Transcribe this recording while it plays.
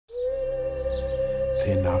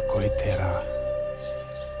tēnā koe te rā.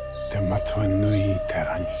 Te matua nui I te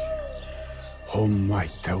rangi. Ho mai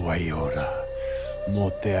te waiora, mō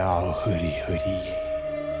te ao huri huri e.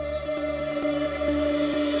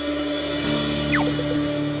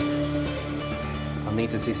 I'll need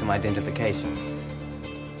to see some identification.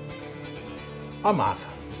 I'm Arthur,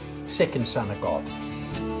 second son of God.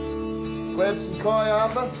 Grab some kai,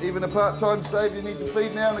 Arthur. Even a part-time saviour needs a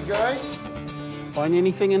feed now and again. Find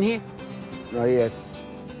anything in here? Not yet.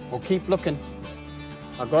 Well, keep looking.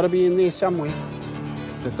 I've got to be in there somewhere.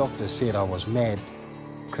 The doctor said I was mad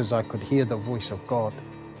because I could hear the voice of God.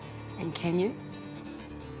 And can you?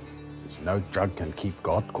 There's no drug can keep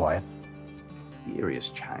God quiet. The area's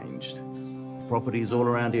changed. Properties all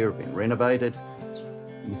around here have been renovated.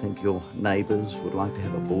 You think your neighbours would like to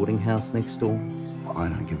have a boarding house next door? I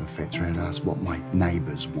don't give a fet's red ass what my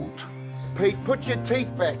neighbours want. Pete, put your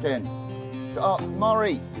teeth back in. Oh,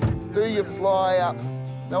 Maury, do your fly up.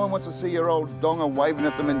 No one wants to see your old donger waving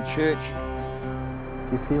at them in church.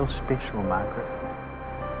 Do you feel special, Margaret?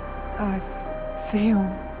 I feel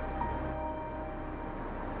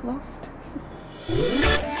lost. Did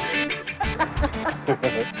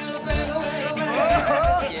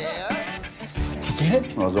you get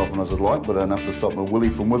it? Not as often as I'd like, but enough to stop my willy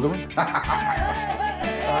from withering.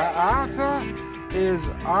 Arthur is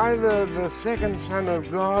either the second son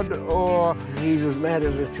of God or he's as mad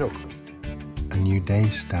as a chook. A new day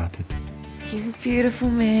started. You're a beautiful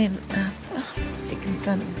man, Arthur, second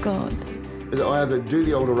son of God. I either do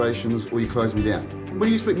the alterations or you close me down. What do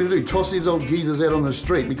you expect me to do? Toss these old geezers out on the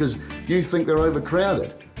street because you think they're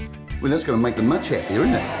overcrowded? Well, that's going to make them much happier,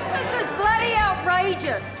 isn't it? This is bloody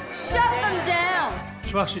outrageous. Shut them down.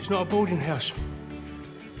 To us, it's not a boarding house.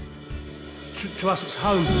 To us, it's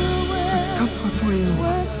home.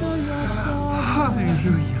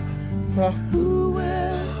 Hallelujah.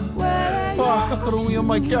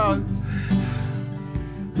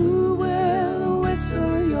 Who will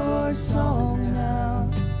whistle your song now?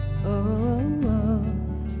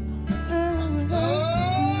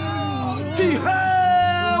 Tihe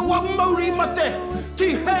wa mauri mate.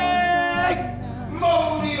 Tihe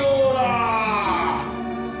mauri o